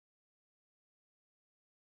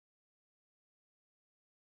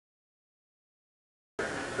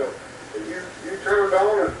turned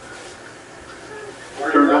on and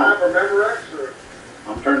are you live or Memorex or?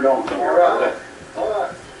 I'm turned on. All right. All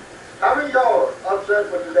right. How many of y'all are upset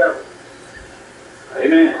with the devil?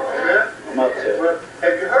 Amen. Amen. I'm upset. Well,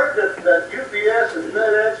 have you heard that UPS and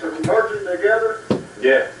FedEx are merging together?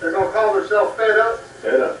 Yeah. They're going to call themselves Fed Up.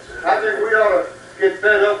 Fed up. I think we ought to get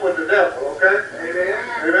fed up with the devil, okay? Amen.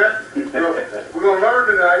 Amen. We're going to learn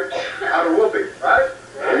tonight how to whoop him, right?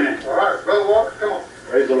 Amen. All right, Brother Walker, come on.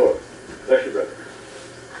 Praise the Lord. Bless you, brother.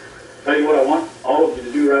 Tell you what I want all of you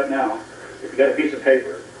to do right now. If you got a piece of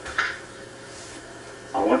paper,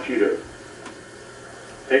 I want you to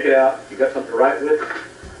take it out. If you got something to write with,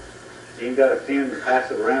 you even got a pen to pass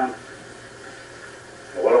it around.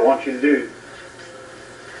 And what I want you to do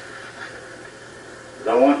is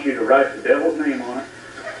I want you to write the devil's name on it.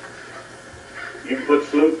 You can put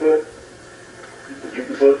Slewfoot. You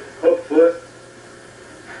can put Hookfoot.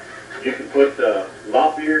 You can put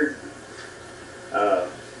lop-eared,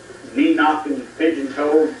 knee-knocking,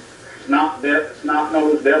 pigeon-toed,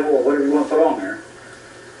 snot-nosed devil, or whatever you want to put on there.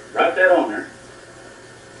 Write that on there.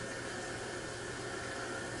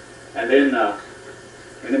 And then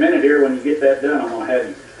in a minute here, when you get that done, I'm going to have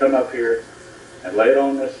you come up here and lay it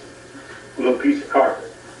on this little piece of carpet.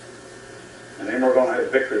 And then we're going to have a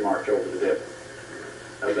victory march over the devil.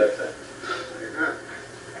 How's that sound? Amen.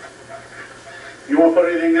 You want to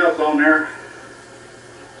put anything else on there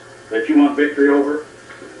that you want victory over?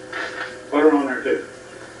 Put it on there too.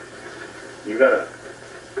 You got a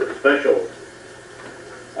special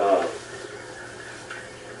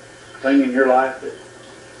thing in your life that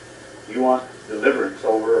you want deliverance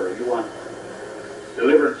over, or you want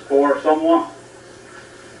deliverance for someone.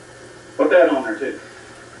 Put that on there too.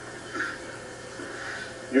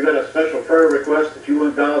 You got a special prayer request that you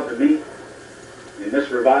want God to meet in this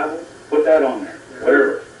revival. Put that on there.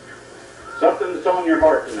 Whatever. Something that's on your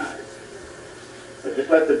heart tonight. But just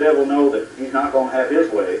let the devil know that he's not going to have his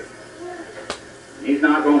way. He's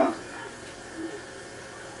not going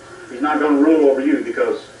to rule over you,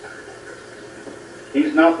 because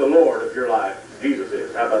he's not the Lord of your life. Jesus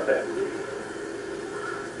is. How about that?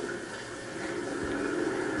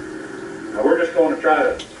 Now we're just going to try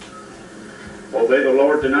to obey the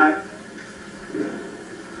Lord tonight.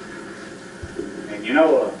 And you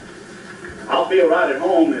know, I'll feel right at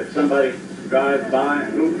home if somebody drives by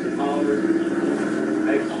and hoots and hollers,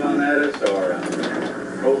 makes fun at us, or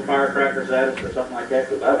throws firecrackers at us, or something like that,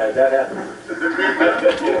 because I've had that happen.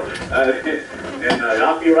 And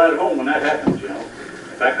I'll feel right at home when that happens, you know.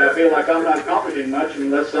 In fact, I feel like I'm not accomplishing much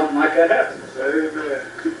unless something like that happens. Amen.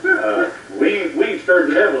 We ain't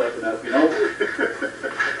stirred the devil up enough, you know.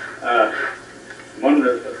 One of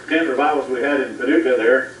the tent revivals we had in Paducah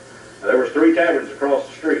there was 3 taverns across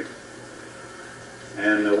the street.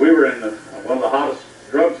 And we were in one of the hottest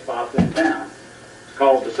drug spots in town. It's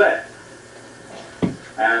called the Set.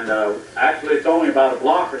 And actually it's only about a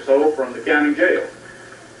block or so from the county jail,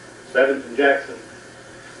 7th and Jackson.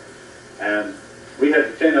 And we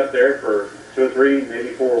had the tent up there for 2 or 3, maybe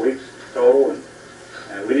 4 weeks total.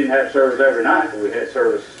 And we didn't have service every night, but we had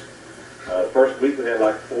service. First week we had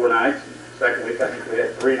like 4 nights. Second week I think we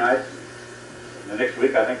had 3 nights. And the next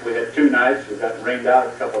week I think we had 2 nights. We got rained out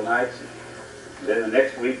a couple of nights. And then the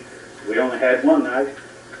next week we only had 1 night.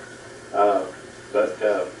 And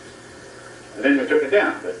then we took it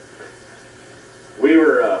down. But we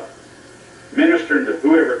were ministering to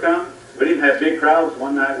whoever come. We didn't have big crowds.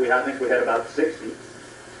 One night I think we had about 60. You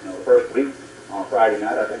know, the first week on Friday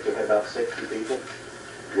night I think we had about 60 people,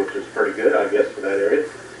 which is pretty good, I guess, for that area.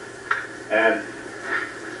 And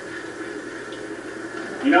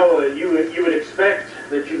you know, you would expect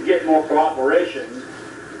that you'd get more cooperation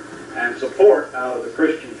and support out of the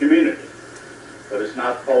Christian community, but it's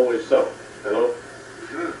not always so. Hello?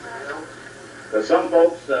 Because some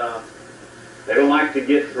folks, they don't like to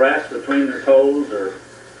get grass between their toes, or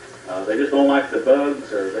they just don't like the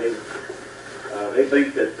bugs, or they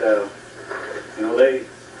think that you know,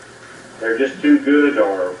 they're just too good,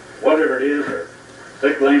 or whatever it is, or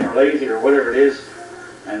sick, lame, or lazy, or whatever it is,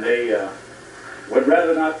 and they would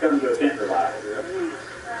rather not come to a tent revival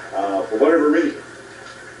for whatever reason.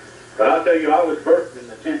 But I'll tell you, I was birthed in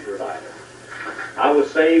the tent revival. I was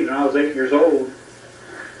saved when I was 8 years old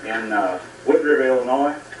in Wood River,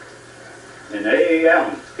 Illinois, in A.A.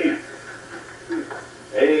 Allen's tent.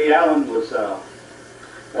 A.A. Allen was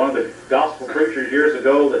one of the gospel preachers years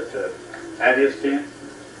ago that had his tent,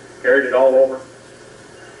 carried it all over,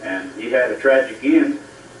 and he had a tragic end,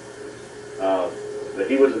 but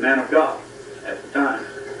he was a man of God at the time.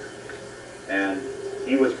 And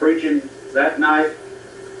he was preaching that night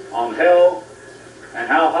on hell and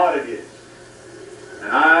how hot it is.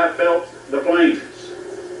 And I felt the flames.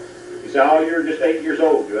 say, oh, you're just 8 years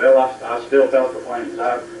old. Well, I still felt the flames.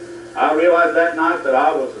 I realized that night that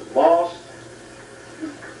I was as lost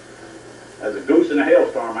as a goose in a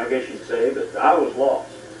hailstorm, I guess you'd say, but I was lost.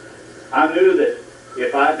 I knew that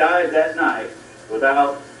if I died that night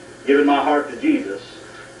without giving my heart to Jesus,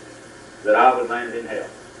 that I would land in hell.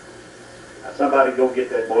 Now, somebody go get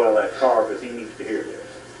that boy out of that car, because he needs to hear this.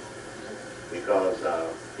 Because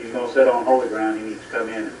if he's going to sit on holy ground, he needs to come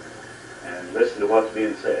in and listen to what's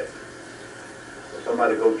being said. So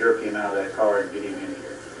somebody go jerk him out of that car and get him in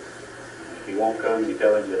here. And if he won't come, you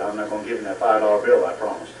tell him that I'm not going to give him that $5 bill I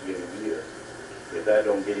promised to give him here. If that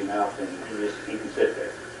don't get him out, then he can sit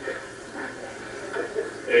there.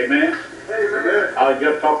 Amen? Amen. I'll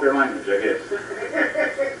just talk their language, I guess.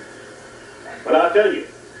 But I'll tell you,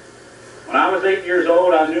 when I was 8 years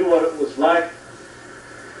old, I knew what it was like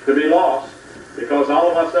to be lost, because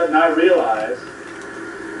all of a sudden I realized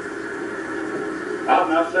I'm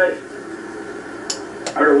not saved.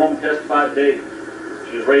 I heard a woman testify today.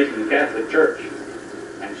 She was raised in the Catholic Church,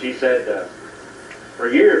 and she said for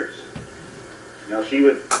years, you know, she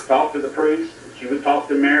would talk to the priest, she would talk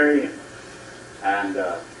to Mary, and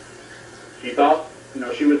she thought, you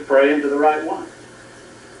know, she was praying to the right one.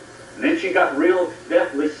 And then she got real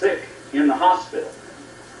deathly sick in the hospital.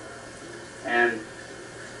 And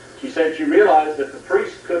she said she realized that the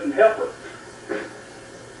priest couldn't help her.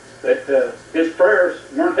 That his prayers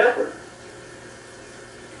weren't helping her.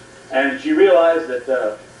 And she realized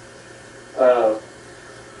that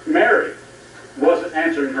Mary wasn't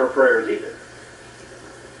answering her prayers either.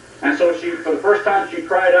 And so she, for the first time, she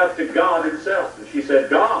cried out to God himself. And she said,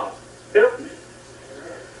 God, help me.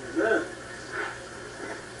 Amen.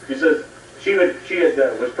 She says she was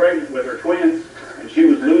pregnant with her twins, and she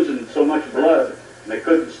was losing so much blood, and they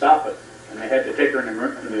couldn't stop it, and they had to take her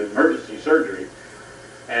into emergency surgery.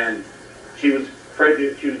 And she was afraid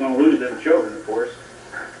that she was going to lose them children, of course,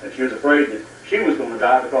 and she was afraid that she was going to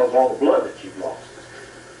die because of all the blood that she'd lost.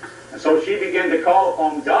 And so she began to call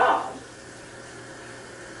upon God,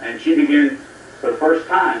 and she began, for the first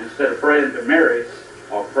time, instead of praying to Mary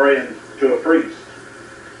or praying to a priest,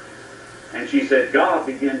 and she said God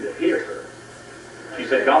began to hear her. She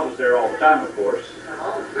said God was there all the time, of course.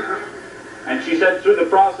 And she said through the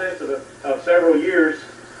process of several years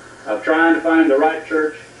of trying to find the right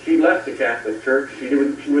church, she left the Catholic Church. She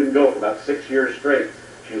wouldn't go for about 6 years straight.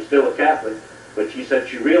 She was still a Catholic, but she said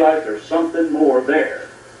she realized there's something more there.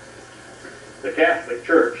 The Catholic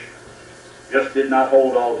Church just did not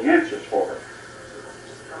hold all the answers for her.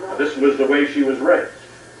 Now, this was the way she was raised.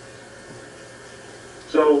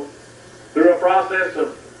 So, through a process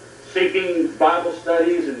of seeking Bible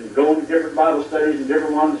studies and going to different Bible studies and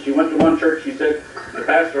different ones, she went to one church. She said the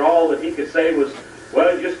pastor, all that he could say was,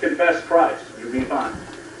 well, just confess Christ, you'll be fine.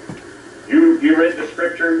 You read the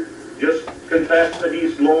scripture, just confess that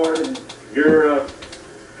he's Lord, and you're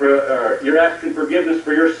asking forgiveness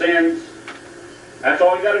for your sins. That's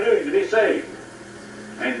all you got to do to be saved.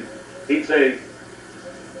 And he'd say,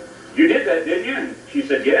 you did that, didn't you? And she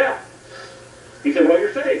said, yeah. He said, well,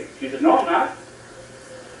 you're saved. She said, no, I'm not.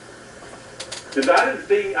 Because I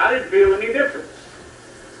didn't feel any difference.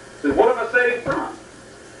 He said, what am I saved from?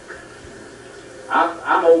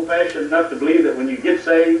 I'm old-fashioned enough to believe that when you get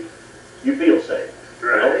saved, you feel saved.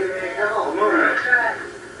 Right. Right.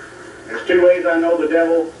 There's two ways I know the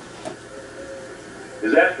devil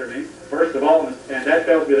is after me. First of all, and that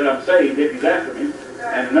tells me that I'm saved if he's after me.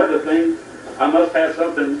 And another thing, I must have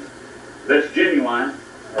something that's genuine,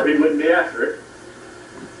 or he wouldn't be after it.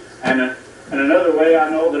 And another way I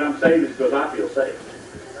know that I'm saved is because I feel saved.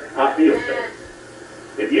 I feel saved.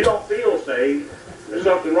 If you don't feel saved, there's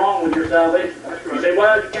something wrong with your salvation. You say,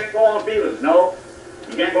 well, you can't go on feelings. No,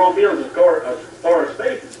 you can't go on feelings as far as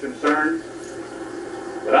faith is concerned.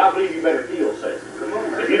 But I believe you better feel saved.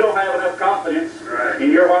 If you don't have enough confidence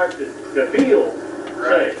in your heart to feel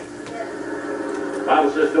saved, the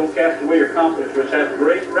Bible says, don't cast away your confidence, which has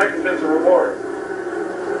great recompense and reward.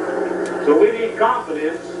 So we need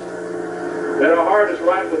confidence that our heart is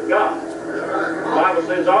right with God. The Bible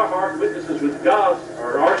says our heart witnesses with God's,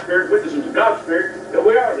 or our spirit witnesses with God's spirit, that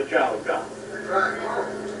we are the child of God.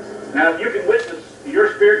 Now, if you can witness,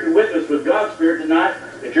 your spirit can witness with God's spirit tonight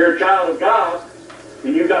that you're a child of God,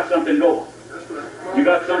 then you've got something going. You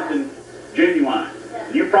got something genuine.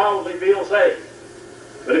 You probably feel saved.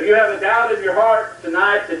 But if you have a doubt in your heart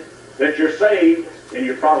tonight that you're saved, then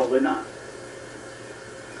you're probably not.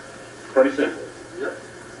 Pretty simple. Yep.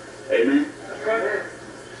 Amen.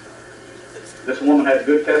 This woman had a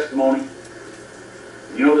good testimony.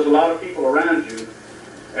 You know, there's a lot of people around you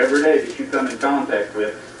every day that you come in contact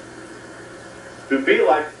with who feel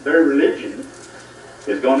like their religion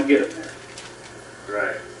is going to get them there.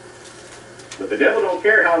 Right. But the devil don't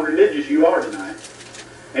care how religious you are tonight.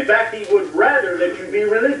 In fact, he would rather that you be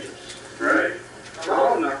religious. Right. Come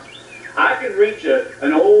on now. I can reach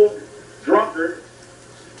an old drunkard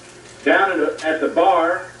down at the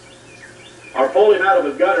bar or pull him out of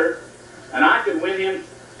a gutter, and I can win him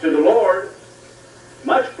to the Lord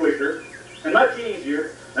much quicker and much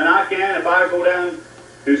easier than I can if I go down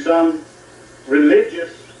to some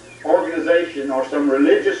religious organization or some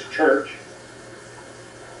religious church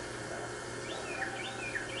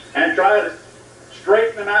and try to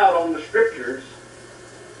straighten them out on the scriptures,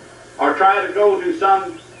 or try to go to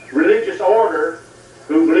some religious order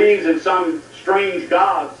who believes in some strange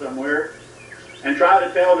God somewhere and try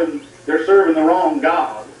to tell them they're serving the wrong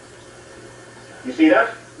God. You see,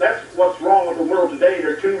 that's what's wrong with the world today.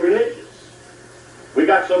 They're too religious. We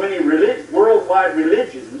got so many worldwide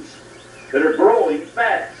religions that are growing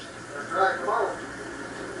fast. That's right. Come on.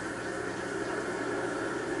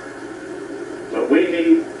 But we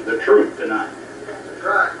need the truth tonight. That's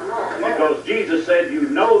right. Come on. Because Jesus said, you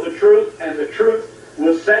know the truth, and the truth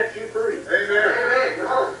will set you free. Amen. Amen. Come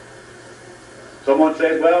on. Someone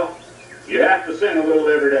said, well, you have to sin a little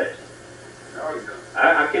every day. No, you don't.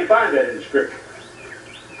 I can't find that in the Scripture.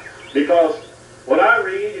 Because what I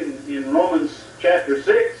read in Romans chapter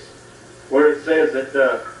 6, where it says that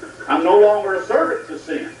I'm no longer a servant to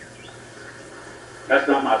sin. That's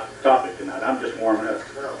not my topic tonight. I'm just warming up.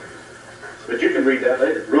 No. But you can read that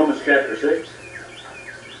later. Romans chapter 6.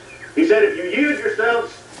 He said, if you yield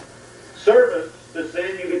yourselves servants to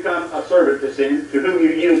sin, you become a servant to sin, to whom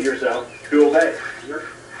you yield yourself to obey. Yep.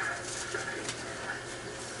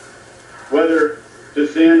 Whether to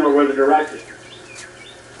sin or whether to righteousness.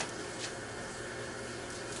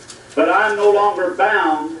 But I'm no longer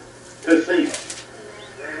bound to sin.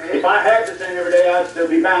 If I had to sin every day, I'd still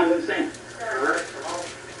be bound in sin.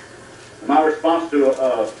 My response to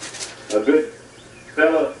a good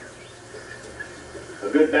fellow, a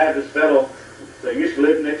good Baptist fellow that used to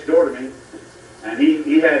live next door to me, and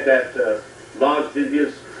he had that lodged in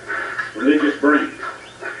his religious brain.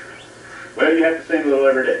 Well, you have to sin a little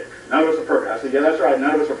every day. None of us are perfect. I said, yeah, that's right.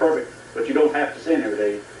 None of us are perfect, but you don't have to sin every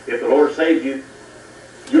day. If the Lord saved you,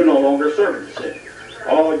 you're no longer a servant to sin.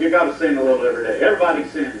 Oh, you got to sin a little every day. Everybody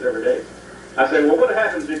sins every day. I said, well, what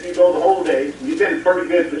happens if you go the whole day, and you did pretty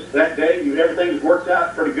good that day, everything's worked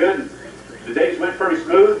out pretty good, and the days went pretty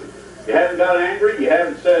smooth, you haven't got angry, you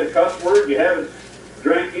haven't said a cuss word, you haven't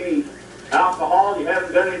drank any alcohol, you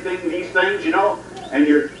haven't done anything, these things, you know, and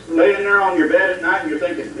you're laying there on your bed at night, and you're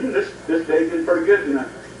thinking, this day's been pretty good tonight.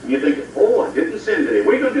 And you're thinking, oh, I didn't sin today.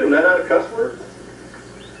 What are you going to do, let out a cuss word?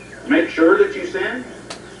 Make sure that you sin?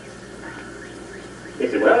 He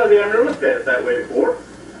said, well, I've never looked at it that way before.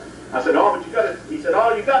 I said, oh, but you got to, he said,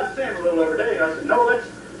 oh, you got to sin a little every day. I said, no,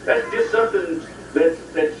 that's just something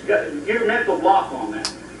that's got your mental block on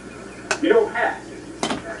that. You don't have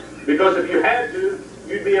to. Because if you had to,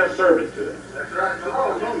 you'd be a servant to it. That's right. Come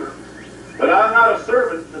on. But I'm not a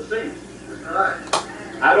servant to sin. That's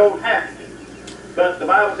right. I don't have to. But the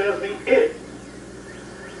Bible tells me if.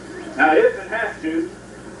 Now, if and have to,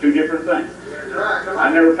 two different things. That's right. Come on.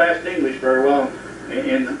 I never passed English very well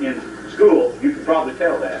in school. You can probably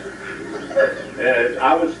tell that.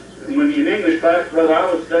 When in English class, brother,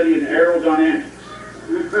 I was studying aerodynamics.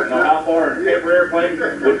 You know how far a paper airplane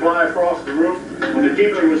would fly across the room. When the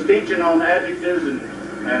teacher was teaching on adjectives and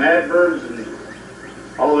adverbs and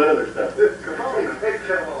all that other stuff.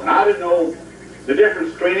 And I didn't know the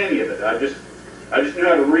difference between any of it. I just knew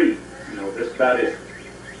how to read, you know, just about it.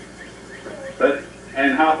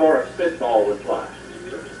 And how far a spitball would fly.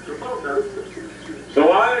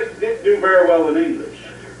 So I didn't do very well in English.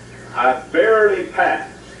 I barely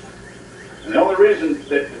passed. And the only reason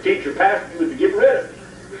that the teacher passed me was to get rid of me.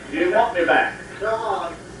 She didn't want me back.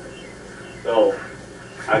 So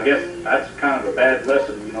I guess that's kind of a bad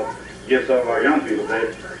lesson, you know, give some of our young people.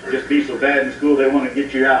 They just be so bad in school they want to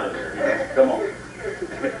get you out of there. You know? Come on.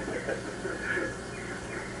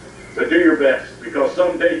 But do your best, because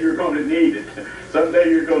someday you're going to need it. Someday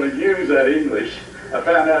you're going to use that English. I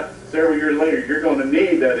found out several years later you're going to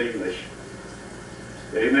need that English.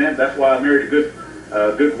 Amen. That's why I married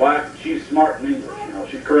a good wife. She's smart in English. You know,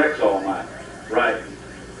 she corrects all my writing.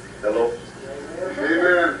 Hello.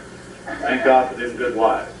 Amen. Thank God for them good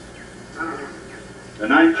wives. The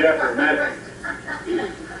 9th chapter of Matthew.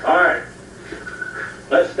 All right.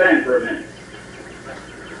 Let's stand for a minute.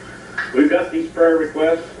 We've got these prayer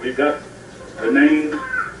requests. We've got the name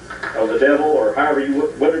of the devil, or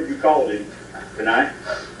whatever you called him tonight.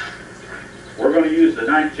 We're going to use the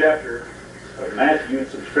 9th chapter of Matthew and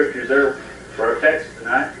some scriptures there for our text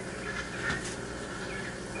tonight.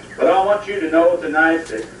 But I want you to know tonight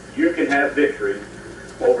that you can have victory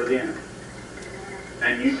over the enemy.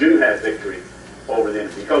 And you do have victory over the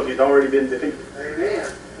enemy because he's already been defeated.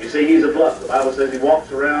 Amen. You see, he's a bluff. The Bible says he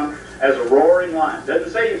walks around as a roaring lion.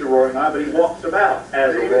 Doesn't say he's a roaring lion, but he walks about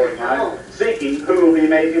as a roaring lion, seeking whom he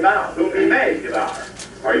may devour. Whom he may devour.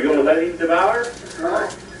 Are you going to let him devour? No.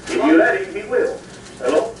 If you let him, he will.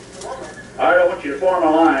 Hello? All right, I want you to form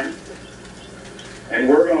a line, and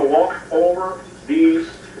we're going to walk over these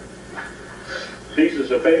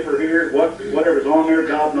pieces of paper here. Whatever's on there,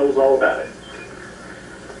 God knows all about it.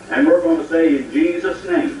 And we're going to say, in Jesus'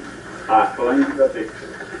 name, I claim the victory.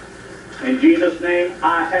 In Jesus' name,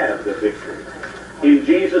 I have the victory. In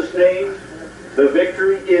Jesus' name, the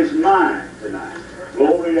victory is mine tonight.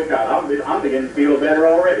 Glory to God. I'm beginning to feel better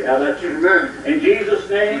already. How about you? Amen. In Jesus'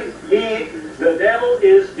 name, the devil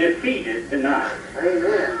is defeated tonight.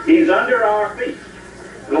 Amen. He's under our feet.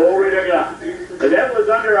 Glory to God. The devil is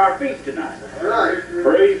under our feet tonight. Right.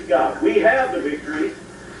 Praise God. We have the victory.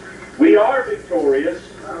 We are victorious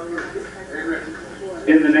Amen.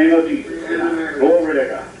 in the name of Jesus tonight. Glory to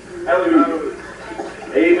God. Hallelujah.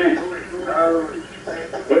 Amen.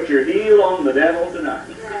 Put your heel on the devil tonight.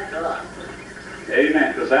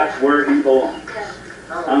 Amen. Because that's where he belongs.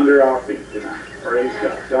 Under our feet tonight. Praise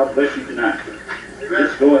God. God bless you tonight.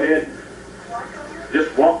 Just go ahead.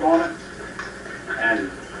 Just walk on it.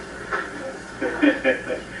 And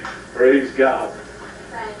praise God.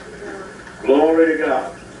 Glory to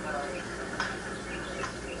God.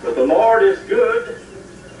 But the Lord is good.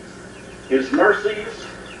 His mercies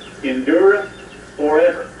endureth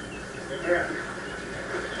forever.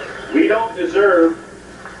 We don't deserve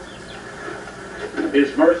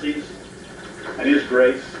His mercies and His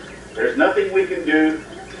grace. There's nothing we can do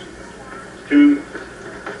to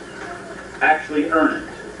actually earn it.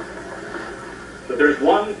 But there's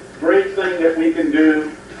one great thing that we can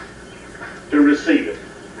do to receive it.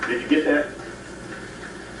 Did you get that?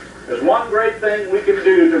 There's one great thing we can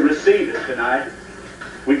do to receive it tonight.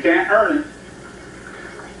 We can't earn it.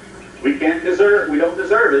 We don't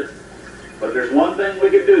deserve it. But there's one thing we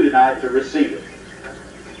can do tonight to receive it.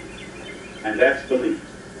 And that's believe.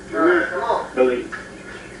 Believe.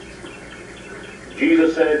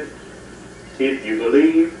 Jesus said, if you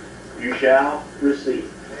believe, you shall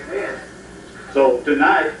receive. Amen. So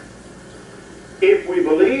tonight, if we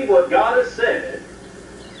believe what God has said,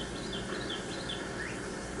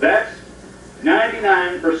 that's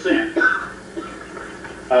 99%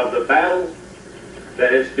 of the battle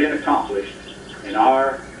that has been accomplished in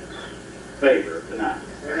our favor tonight.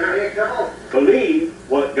 Amen. Come on. Believe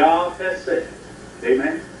what God has said.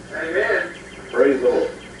 Amen? Amen. Praise the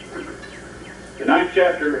Lord. The 9th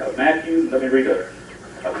chapter of Matthew, let me read a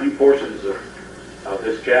few portions of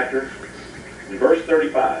this chapter. In verse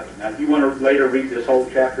 35. Now, if you want to later read this whole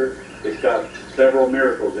chapter, it's got several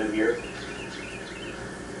miracles in here.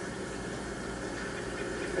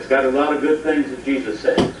 It's got a lot of good things that Jesus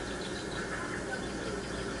said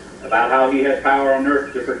about how He had power on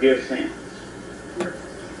earth to forgive sins.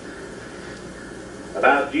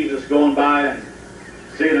 About Jesus going by and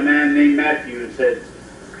seeing a man named Matthew and said,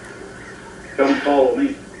 come follow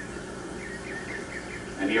me.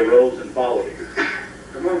 And he arose and followed him.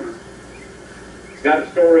 Come on. It's got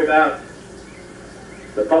a story about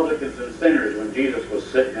the publicans and sinners when Jesus was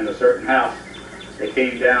sitting in a certain house. They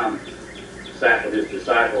came down, sat with His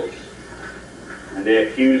disciples, and they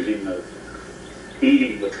accused Him of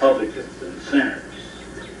eating with publicans and sinners.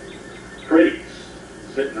 Critics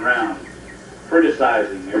sitting around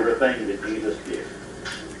criticizing everything that Jesus did.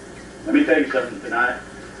 Let me tell you something tonight.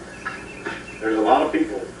 There's a lot of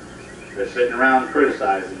people that are sitting around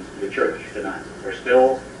criticizing the church tonight. They're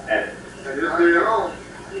still at it.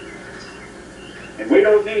 And we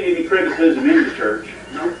don't need any criticism in the church.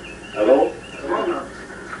 No. Hello? Come on now.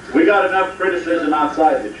 We got enough criticism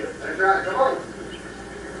outside the church. That's right. Come on.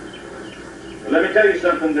 But let me tell you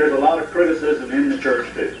something, there's a lot of criticism in the church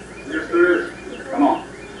too. Yes, there is. Come on.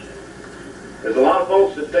 There's a lot of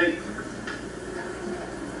folks that think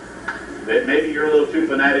that maybe you're a little too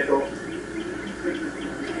fanatical.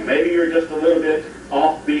 Maybe you're just a little bit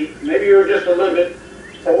offbeat. Maybe you're just a little bit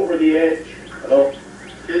over the edge. Hello?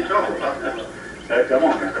 Keep talking about that. Come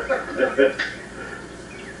on now.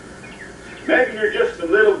 Maybe you're just a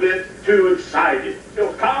little bit too excited.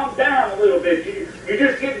 Calm down a little bit. You're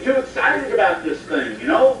just getting too excited about this thing, you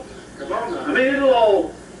know? Come on now. I mean, it'll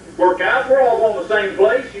all work out. We're all going the same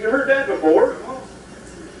place. You heard that before.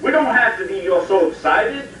 We don't have to be so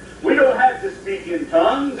excited. We don't have to speak in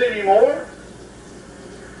tongues anymore.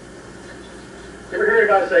 Ever hear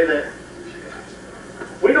anybody say that?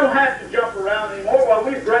 We don't have to jump around anymore. Well,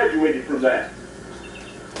 we've graduated from that.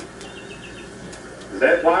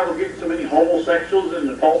 that why we're getting so many homosexuals in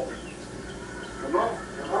the pulpit? Come on,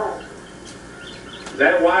 come on. Is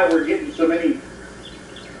that why we're getting so many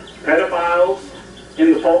pedophiles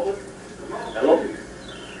in the pulpit? Hello?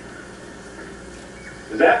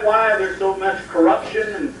 Is that why there's so much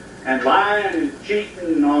corruption and lying and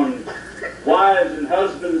cheating on wives and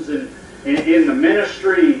husbands and in the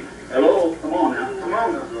ministry? Hello? Come on now. Come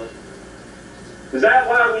on now, brother. Is that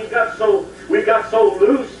why we got so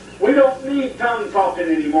loose? We don't need tongue talking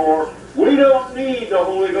anymore. We don't need the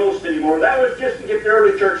Holy Ghost anymore. That was just to get the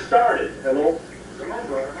early church started. Hello? Come on,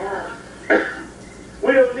 brother. Come on.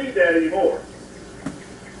 We don't need that anymore.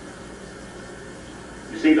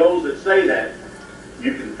 You see, those that say that,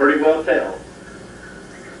 you can pretty well tell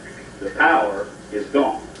the power is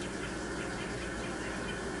gone.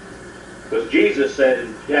 Because Jesus said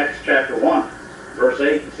in Acts chapter 1, verse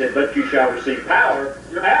 8, he said, "But you shall receive power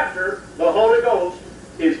after the Holy Ghost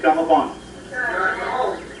is come upon you.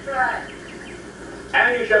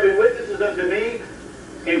 And you shall be witnesses unto me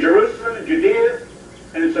in Jerusalem and Judea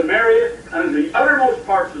and in Samaria and in the uttermost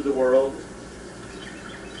parts of the world."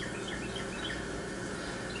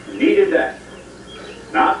 We needed that.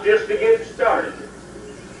 Not just to get started,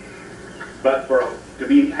 but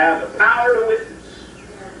have the power to witness.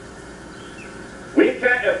 We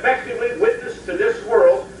can't effectively witness to this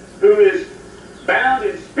world who is bound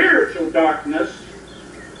in spiritual darkness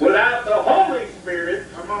without the Holy Spirit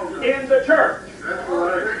in the church. That's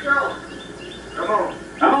right. Come on.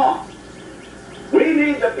 Come on. We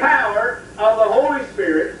need the power of the Holy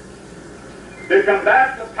Spirit to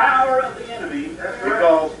combat the power of the enemy,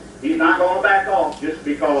 because he's not going to back off just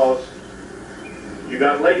because you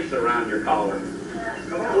got lace around your collar.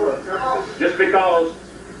 Come on. Come on. Just because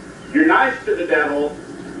you're nice to the devil,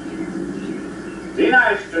 be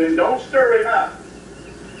nice to him. Don't stir him up.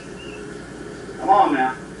 Come on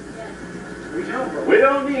now. We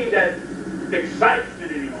don't need that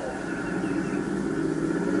excitement anymore.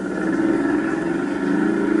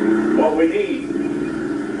 What we need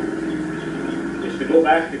is to go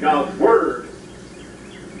back to God's Word.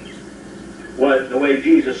 What the way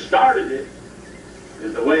Jesus started it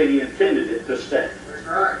is the way He intended it to stay.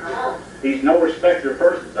 He's no respecter of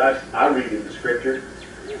persons. I read in the Scripture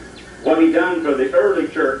what He done for the early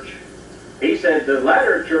church. He said the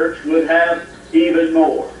latter church would have even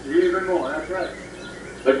more. Even more, that's right.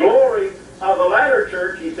 The glory of the latter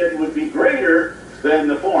church, He said, would be greater than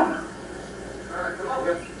the former. All right, come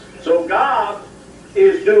on. So God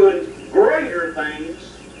is doing greater things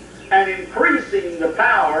and increasing the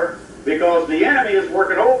power, because the enemy is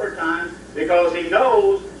working overtime, because he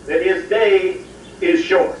knows that his day is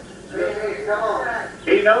short. Come on.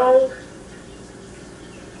 He knows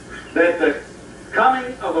that the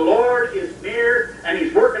coming of the Lord is near, and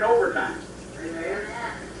he's working overtime. Amen.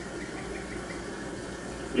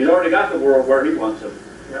 He's already got the world where he wants them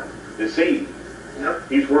Yep. deceived. Yep.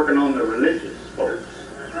 He's working on the religious folks.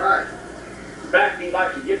 That's right. In fact, he'd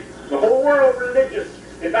like to get the whole world religious.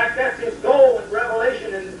 In fact, that's his goal in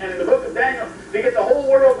Revelation and in the book of Daniel, to get the whole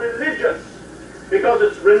world religious. Because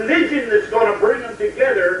it's religion that's going to bring them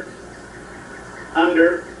together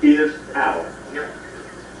under his power. Yep.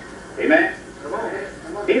 Amen? Come on.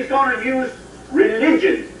 Come on. He's going to use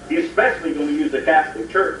religion. He's especially going to use the Catholic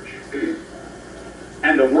Church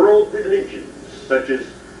and the world religions, such as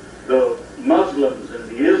the Muslims and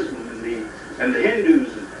the Islam and the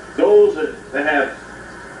Hindus, and those that have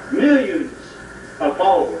millions of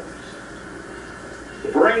followers,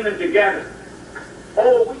 to bring them together.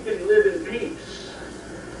 Oh, we can live in peace.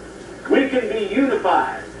 We can be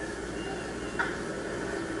unified.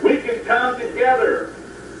 We can come together,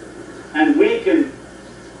 and we can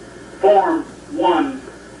form one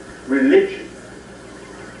religion.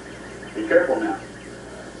 Be careful now.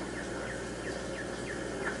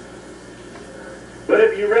 But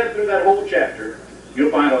if you read through that whole chapter,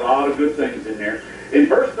 you'll find a lot of good things in there. In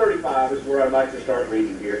verse 35 is where I'd like to start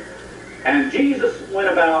reading here. "And Jesus went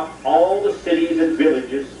about all the cities and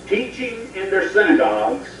villages, teaching in their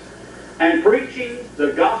synagogues, and preaching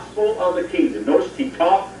the gospel of the kingdom." Notice he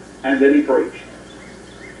taught and then he preached.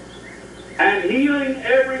 "And healing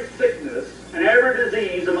every sickness and every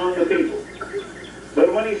disease among the people.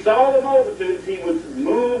 But when he saw the multitudes, he was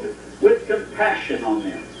moved with compassion on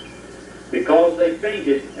them, because they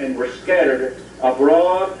fainted and were scattered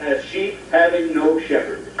abroad as sheep having no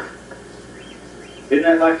shepherd." Isn't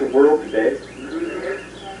that like the world today?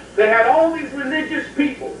 They had all these religious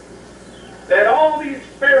people. They had all these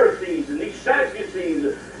Pharisees and these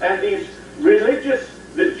Sadducees and these religious,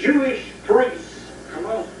 the Jewish priests. Come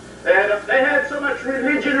on. They had so much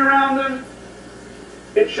religion around them.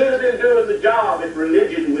 It should have been doing the job if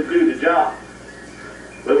religion would do the job.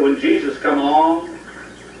 But when Jesus come along,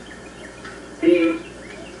 he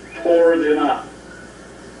tore them up.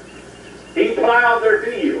 He plowed their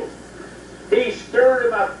field. He stirred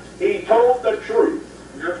them up. He told the truth.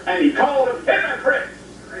 And he called them hypocrites.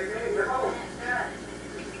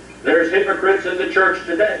 There's hypocrites in the church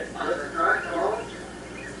today.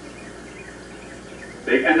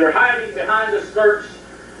 And they're hiding behind the skirts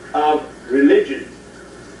of religion.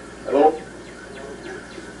 Hello?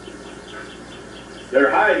 They're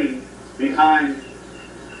hiding behind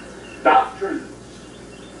doctrines,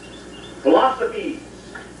 philosophies.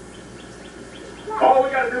 Oh, we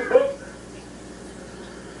got a new book.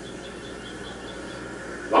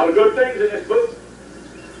 A lot of good things in this book.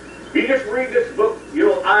 If you just read this book,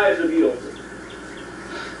 your eyes will be open.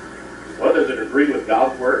 Well, does it agree with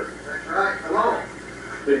God's Word? That's right. Come on.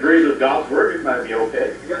 If it agrees with God's Word, it might be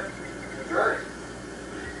okay. Yep. That's right.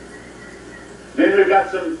 Then we've got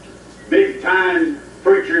some big-time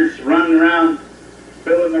preachers running around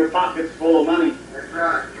filling their pockets full of money. That's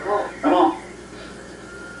right. Come on. Come on.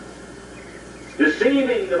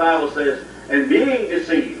 Deceiving, the Bible says, and being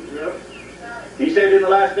deceived. Yep. He said in the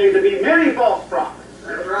last days there be many false prophets.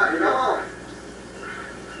 That's right. Come on.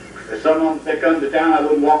 If someone, if they come to town, I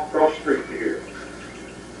wouldn't walk across the street to hear them.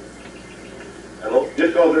 Hello?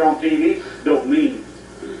 Just because they're on TV don't mean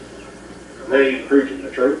they ain't preaching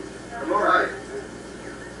the truth. Come on. Right.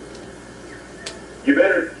 You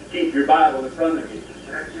better keep your Bible in front of you.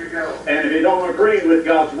 There you go. And if it don't agree with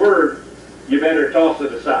God's Word, you better toss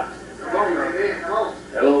it aside. Come on, man. Come on.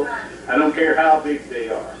 Hello? I don't care how big they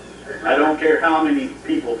are. I don't care how many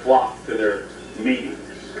people flock to their meetings.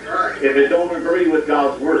 That's right. If it don't agree with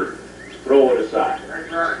God's Word, throw it aside.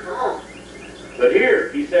 That's right. Come on. But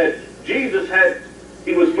here, he said,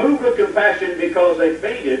 he was moved with compassion because they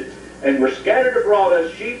fainted and were scattered abroad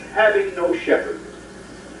as sheep having no shepherd.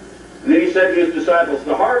 And then he said to his disciples,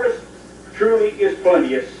 the harvest truly is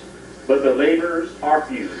plenteous, but the laborers are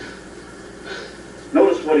few.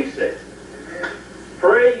 Notice what he said.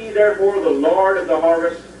 Pray ye therefore the Lord of the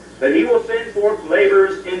harvest, that he will send forth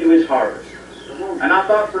laborers into his harvest. And I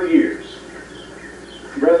thought for years,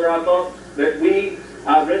 brother, I thought that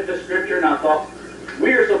I read the scripture and I thought,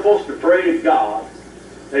 we are supposed to pray to God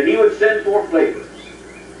that he would send forth laborers.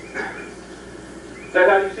 Is that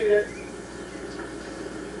how you see that?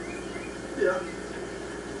 Yeah.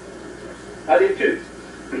 I did too.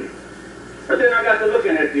 But then I got to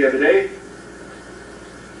looking at it the other day,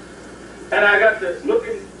 and I got to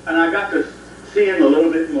looking, and I got to seeing a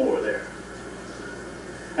little bit more there.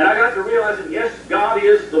 And I got to realizing, yes, God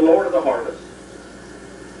is the Lord of the harvest.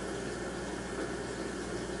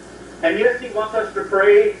 And yes, he wants us to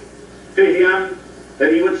pray to him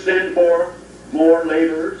that he would send for more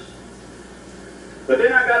laborers. But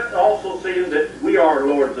then I got to also seeing that we are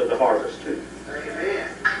lords of the harvest too. Amen.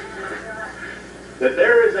 That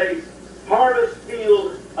there is a harvest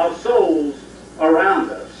field of souls around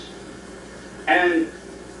us. And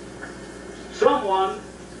someone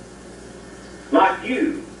like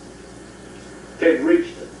you can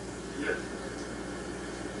reach them. Yes.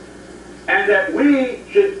 And that we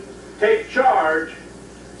should take charge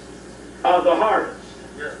of the harvest.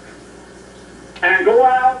 Yes. And go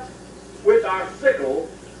out with our sickle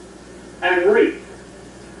and reap.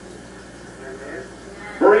 Amen.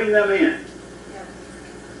 Bring them in.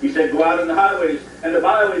 He said, go out in the highways and the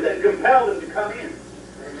byways and compel them to come in.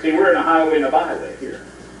 See, we're in a highway and a byway here.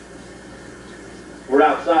 We're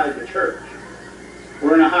outside the church.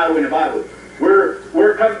 We're in a highway and a byway.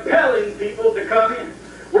 We're compelling people to come in.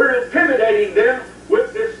 We're intimidating them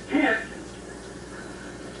with this tent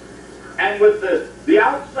and with the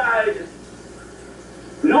outside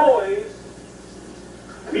noise,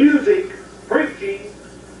 music, preaching.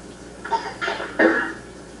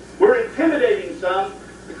 We're intimidating some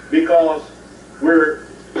because we're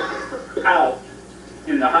out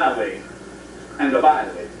in the highway and the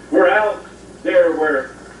byway. We're out there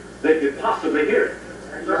where they could possibly hear it.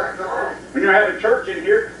 That's right. Come on. When you're having church in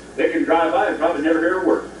here, they can drive by and probably never hear a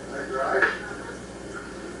word. That's right.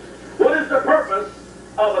 What is the purpose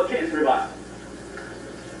of a tent revival?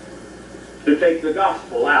 To take the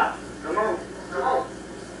gospel out. Come on. Come on.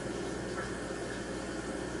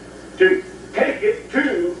 To take it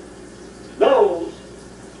to those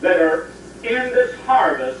that are in this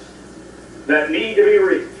harvest that need to be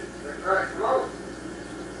reached. That's right. Come on.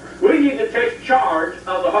 We need to take charge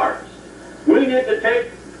of the harvest. We need to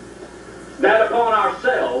take that upon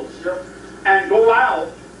ourselves and go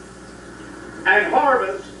out and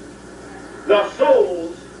harvest the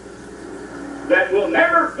souls that will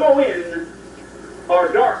never go in or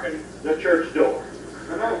darken the church door.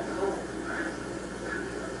 Come on. Come on.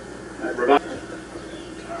 That revival.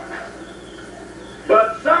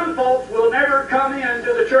 will never come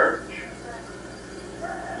into the church.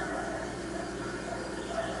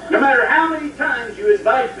 No matter how many times you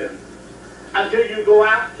invite them, until you go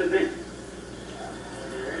out to them,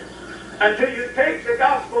 until you take the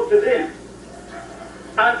gospel to them,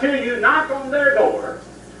 until you knock on their door,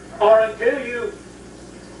 or until you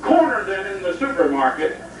corner them in the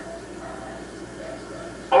supermarket,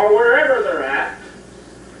 or wherever they're at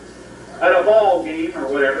a ball game or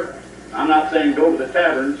whatever. I'm not saying go to the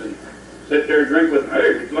taverns and sit there and drink with them.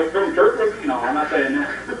 Hey, would you like to come to church with me? No, I'm not saying that.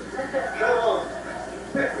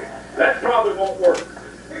 That probably won't work.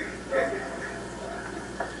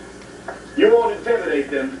 You won't intimidate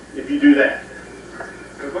them if you do that.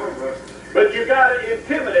 But you got to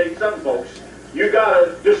intimidate some folks. You got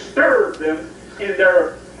to disturb them in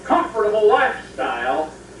their comfortable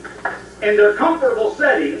lifestyle, in their comfortable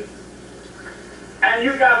setting, and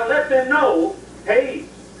you got to let them know, hey,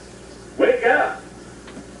 wake up.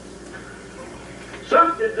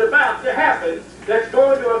 Something's about to happen that's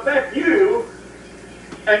going to affect you,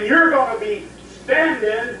 and you're going to be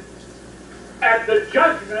standing at the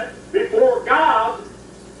judgment before God,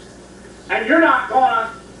 and you're not going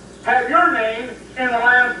to have your name in the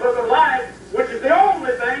Lamb's Book of Life, which is the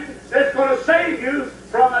only thing that's going to save you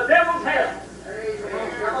from a devil's hell.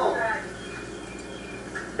 Amen.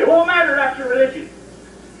 It won't matter about your religion.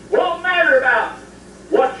 It won't matter about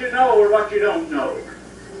what you know or what you don't know.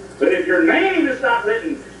 But if your name is not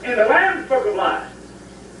written in the Lamb's Book of Life,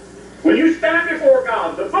 when you stand before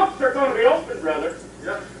God, the books are going to be open, brother.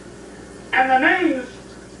 Yep. And the names,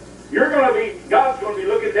 God's going to be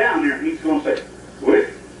looking down there and He's going to say,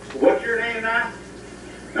 what's your name now?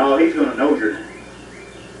 No, He's going to know your name.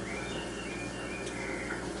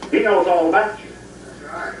 He knows all about you. That's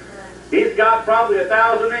right. He's got probably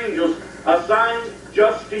 1,000 angels assigned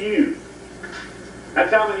just to you.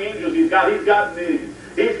 That's how many angels He's got.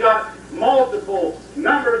 He's got multiple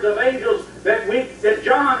numbers of angels that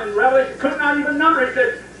John in Revelation could not even number. He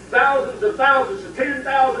said thousands of thousands,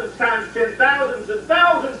 10,000 times 10,000s and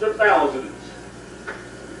thousands of thousands.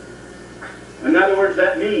 In other words,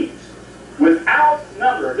 that means without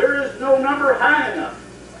number, there is no number high enough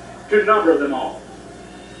to number them all.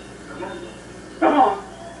 Come on.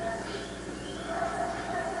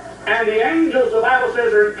 And the angels, the Bible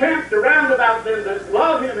says, are encamped around about them that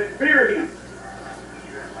love Him and fear Him.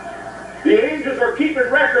 The angels are keeping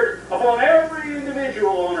record upon every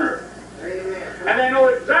individual on earth. Amen. And they know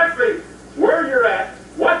exactly where you're at,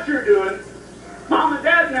 what you're doing. Mom and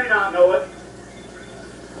Dad may not know it.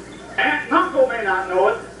 Aunt and Uncle may not know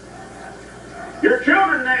it. Your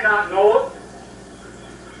children may not know it.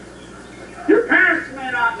 Your parents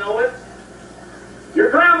may not know it. Your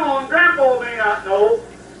grandma and grandpa may not know.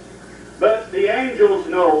 But the angels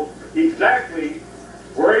know exactly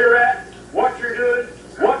where you're at, what you're doing,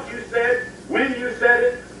 what you said, when you said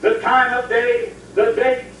it, the time of day, the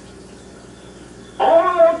date. All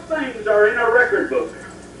of those things are in a record book.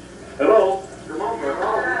 Hello? Come on,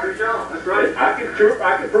 brother. That's right. I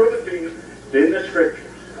can prove it to you. It's in the Scriptures.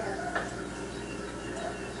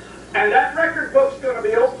 And that record book's going to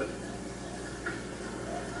be open.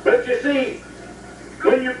 But you see,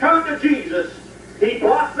 when you come to Jesus, He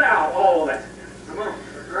blots out all of that. Come on.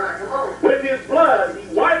 That's right. Come on. With His blood, He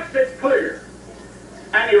wipes it clear.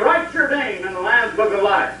 And He writes your name in the Lamb's Book of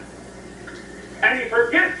Life. And He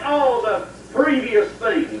forgets all the previous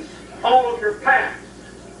things, all of your past.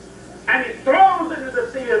 And He throws into the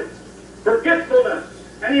sea of forgetfulness.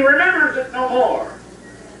 And He remembers it no more.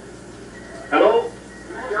 Hello?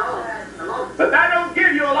 Hello? But that don't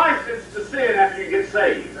give you a license to sin after you get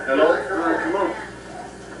saved. Hello? Come on.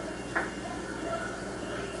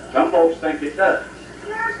 Some folks think it does.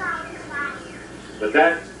 But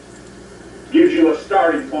that gives you a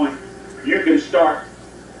starting point. You can start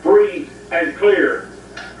free and clear.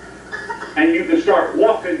 And you can start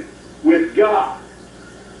walking with God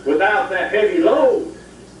without that heavy load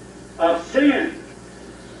of sin,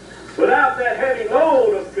 without that heavy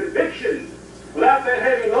load of conviction, without that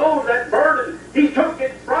heavy load, that burden. He took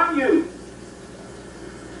it from you.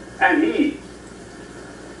 And He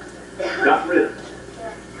got rid of it.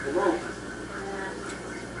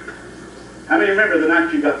 How many remember the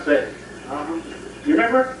night you got saved? You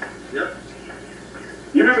remember? Yep.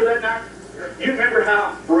 You remember that night? Yep. You remember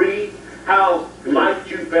how free, how light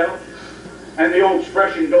you felt? And the old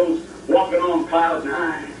expression goes, walking on cloud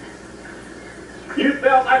nine. You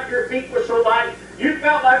felt like your feet were so light. You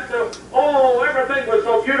felt like everything was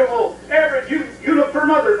so beautiful. You looked for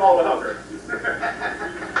mother-in-law to hug her.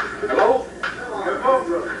 Hello? Come on,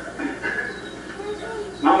 brother.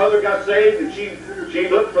 My mother got saved, and she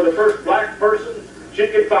looked for the first black person she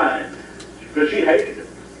could find, because she hated him.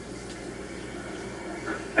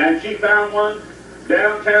 And she found one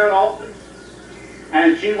downtown Alton.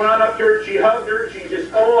 And she went up to her, she hugged her, she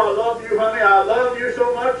just, oh, I love you, honey, I love you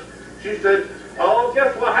so much. She said, oh,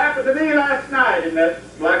 guess what happened to me last night? And that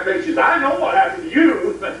black lady says, I know what happened to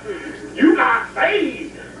you. You got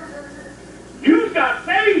saved. You got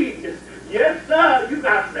saved. Yes, sir, you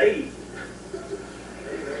got saved.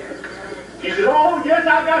 She said, oh, yes,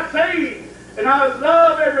 I got saved. And I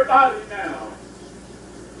love everybody now.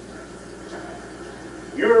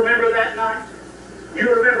 You remember that night?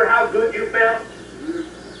 You remember how good you felt?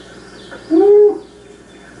 Woo!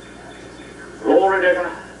 Glory to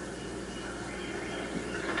God.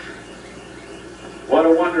 What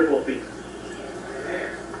a wonderful feeling.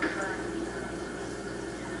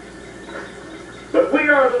 But we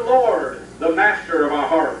are the Lord, the master of our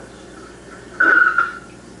hearts.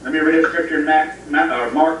 Let me read a scripture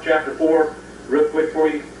in Mark chapter 4 real quick for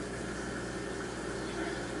you.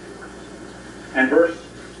 And verse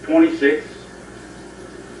 26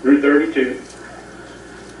 through 32.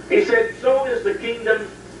 He said, so is the kingdom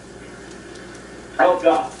of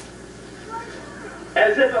God.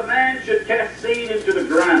 As if a man should cast seed into the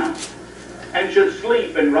ground, and should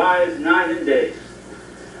sleep and rise night and day.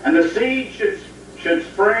 And the seed should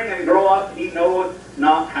spring and grow up, he knoweth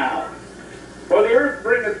not how. For the earth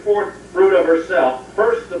bringeth forth fruit of herself,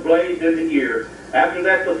 first the blade, then the ear, after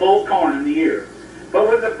that the full corn in the ear. But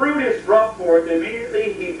when the fruit is brought forth,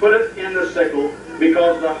 immediately he putteth in the sickle,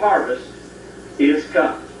 because the harvest is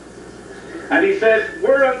come. And he says,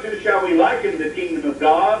 whereunto shall we liken the kingdom of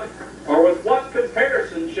God? Or with what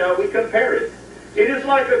comparison shall we compare it? It is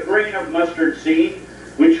like a grain of mustard seed,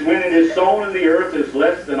 which when it is sown in the earth is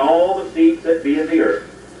less than all the seeds that be in the earth.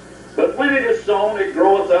 But when it is sown, it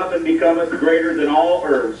groweth up and becometh greater than all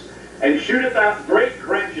herbs, and shooteth out great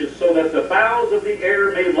branches, so that the fowls of the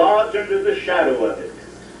air may lodge under the shadow of it.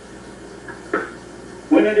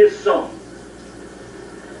 When it is sown,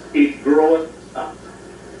 it groweth up,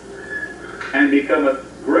 and becometh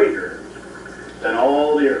greater than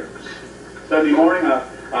all the herbs. Sunday morning,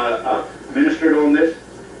 I ministered on this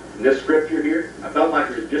scripture here. I felt like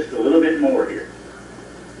there's just a little bit more here.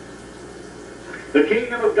 The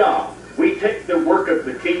kingdom of God. We take the work of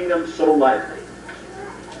the kingdom so lightly.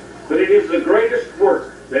 But it is the greatest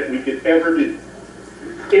work that we could ever do.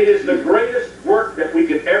 It is the greatest work that we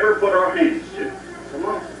could ever put our hands to. Come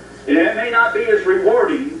on. And it may not be as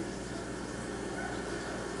rewarding,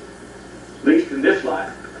 at least in this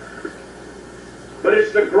life, but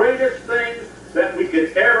it's the greatest thing that we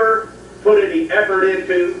could ever put any effort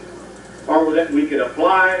into, or that we could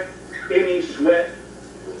apply any sweat,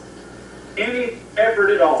 any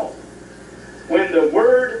effort at all. When the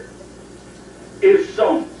word is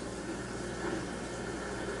sown,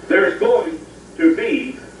 there's going to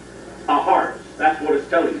be a harvest. That's what it's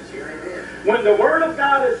telling us here. When the word of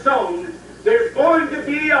God is sown, there's going to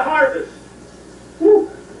be a harvest. Woo.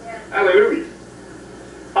 Hallelujah.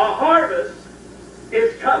 A harvest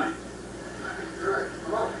is coming.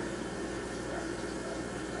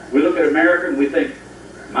 We look at America and we think,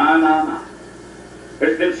 my.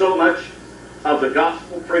 There's been so much of the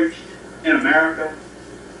gospel preached in America.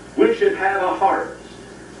 We should have a harvest.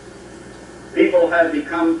 People have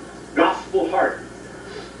become gospel hardened.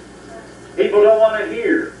 People don't want to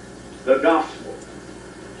hear the gospel.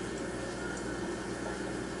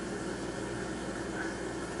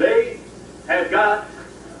 They have got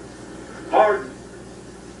hardened.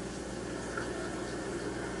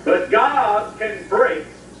 But God can break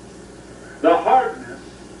the hardness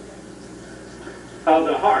of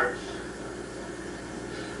the hearts.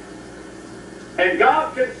 And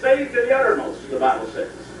God can save to the uttermost, the Bible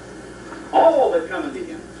says. All that come unto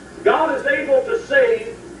him. God is able to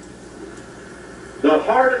save the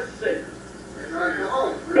hardest sinner.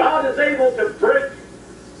 God is able to break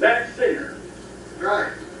that sinner.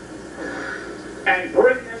 And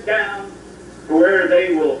bring them down to where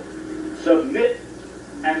they will submit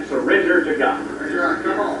and surrender to God.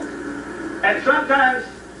 And sometimes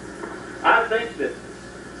I think that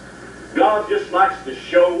God just likes to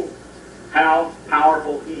show how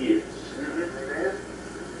powerful he is.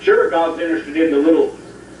 Sure, God's interested in the little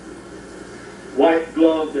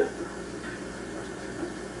white-gloved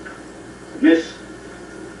Miss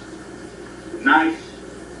Nice,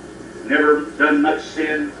 never done much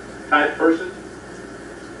sin type person.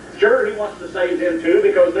 Sure, he wants to save them too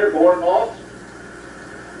because they're born lost.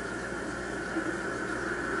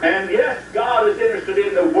 And yes, God is interested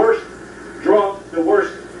in the worst drunk, the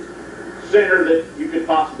worst sinner that you could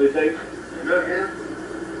possibly think.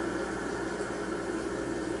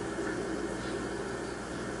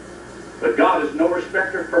 But God is no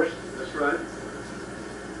respecter of persons. That's right.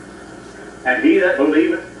 And he that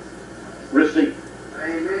believeth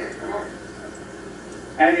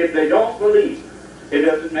if they don't believe, it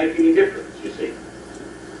doesn't make any difference, you see.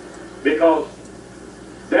 Because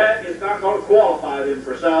that is not going to qualify them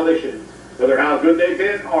for salvation, whether how good they've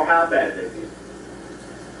been or how bad they've been.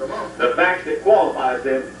 Come on. The fact that qualifies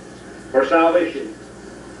them for salvation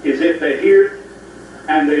is if they hear it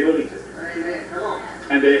and they believe it. Amen. Come on.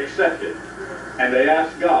 And they accept it. And they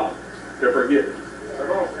ask God to forgive them.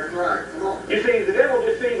 Come on. That's right. Come on. You see, the devil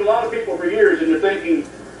deceived a lot of people for years into thinking,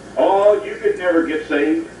 oh, you could never get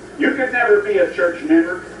saved. You could never be a church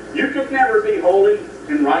member. You could never be holy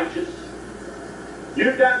and righteous.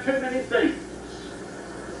 You've done too many things.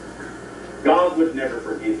 God would never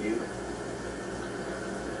forgive you.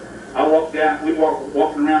 I walked down, we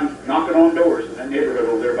walking around knocking on doors in that neighborhood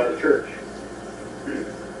over there by the church.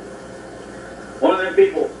 One of them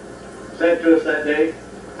people said to us that day,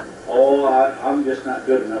 oh, I'm just not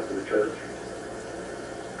good enough for the church.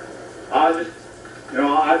 I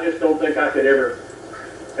just don't think I could ever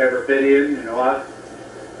fit in.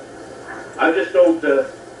 I just don't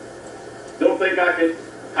think I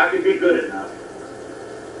could be good enough.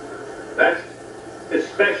 That's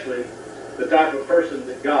especially the type of person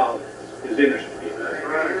that God is interested in. That's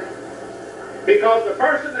right. Because the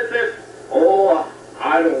person that says, oh,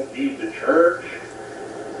 I don't need the church.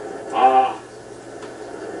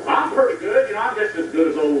 I'm pretty good. I'm just as good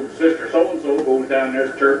as old sister so-and-so goes down there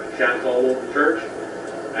to church and shouts all over the church.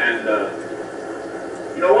 And,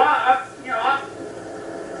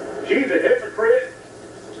 she's a hypocrite.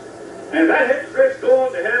 And if that hypocrite's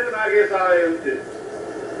going to heaven, I guess I am too.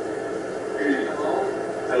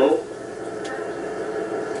 Hello?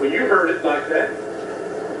 Well, you heard it like that.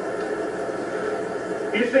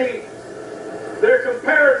 You see, they're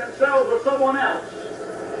comparing themselves with someone else.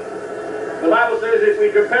 The Bible says if we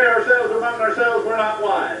compare ourselves among ourselves, we're not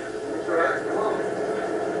wise. That's right. Come on.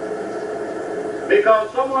 Because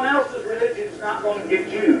someone else's religion is not going to get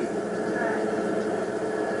you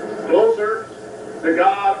closer to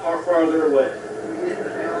God or farther away.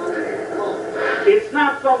 It's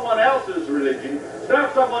not someone else's religion. It's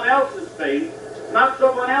not someone else's faith. It's not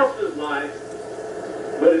someone else's life.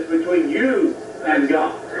 But it's between you and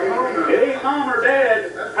God. It ain't mom or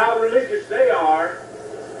dad how religious they are.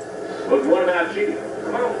 But what about you?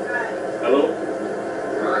 Hello?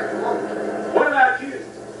 What about you?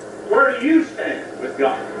 Where do you stand with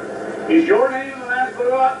God? Is your name in the Lamb's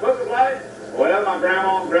Book of Life? Well, my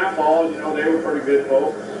grandma and grandpa, they were pretty good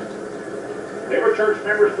folks. They were church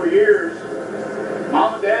members for years.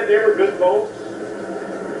 Mom and dad, they were good folks.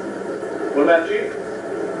 What about you?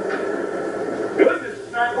 Goodness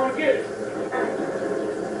is not going to get it.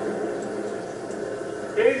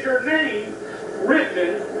 Is your name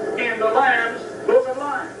written in the Lamb's Book of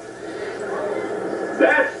Life?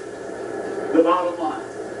 That's the bottom line.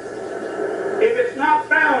 If it's not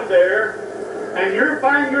found there, and you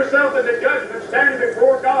find yourself in the judgment standing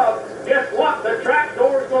before God, guess what? The trap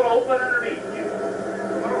door is going to open underneath you.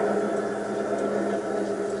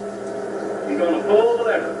 You're going to pull the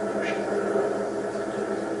lever.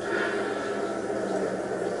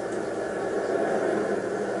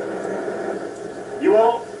 You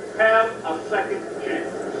won't have a second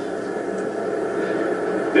chance.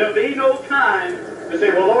 There'll be no time to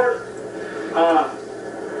say, well, Lord,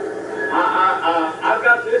 I've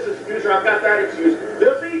got this excuse or I've got that excuse.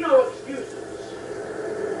 There'll be no excuses.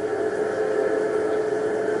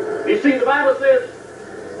 You see, the Bible says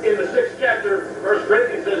in the 6th chapter, 1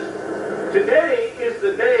 Corinthians says, today is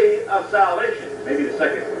the day of salvation. Maybe the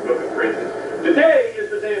 2nd book of Corinthians. Today is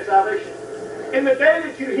the day of salvation. In the day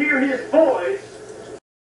that you hear His voice,